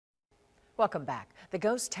Welcome back. The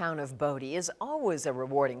ghost town of Bodie is always a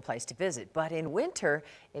rewarding place to visit, but in winter,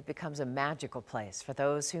 it becomes a magical place for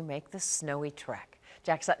those who make the snowy trek.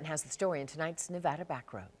 Jack Sutton has the story in tonight's Nevada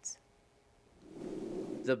Backroads.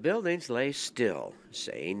 The buildings lay still,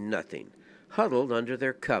 saying nothing, huddled under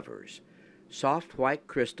their covers. Soft white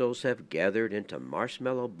crystals have gathered into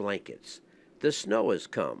marshmallow blankets. The snow has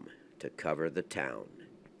come to cover the town.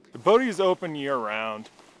 Bodie is open year-round,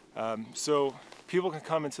 so people can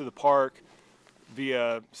come into the park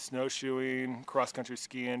via snowshoeing, cross-country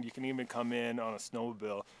skiing. You can even come in on a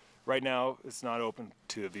snowmobile. Right now, it's not open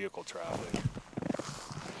to vehicle traffic.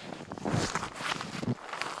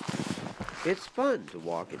 It's fun to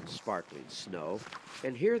walk in sparkling snow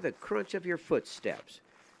and hear the crunch of your footsteps.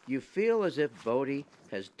 You feel as if Bodie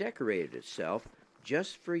has decorated itself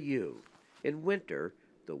just for you. In winter,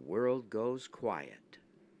 the world goes quiet.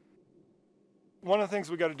 One of the things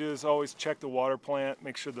we got to do is always check the water plant,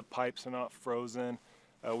 make sure the pipes are not frozen.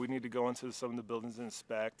 We need to go into some of the buildings and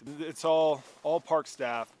inspect. It's all park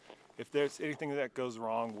staff. If there's anything that goes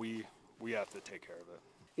wrong, we have to take care of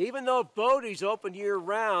it. Even though Bodie's open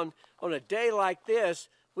year-round, on a day like this,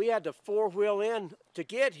 we had to four-wheel in to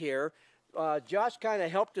get here. Josh kind of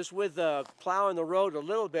helped us with plowing the road a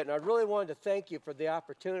little bit, and I really wanted to thank you for the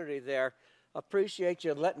opportunity there. Appreciate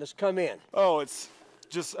you letting us come in. Oh, it's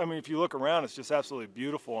just, I mean, if you look around, it's just absolutely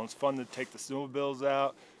beautiful, and it's fun to take the snowmobiles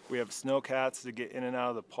out. We have snowcats to get in and out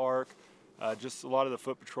of the park, just a lot of the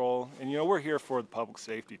foot patrol. And, you know, we're here for the public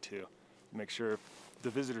safety, too. Make sure if the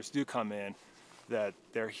visitors do come in, that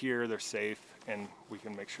they're here, they're safe, and we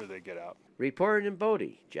can make sure they get out. Reporting in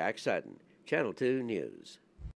Bodie, Jack Sutton, Channel 2 News.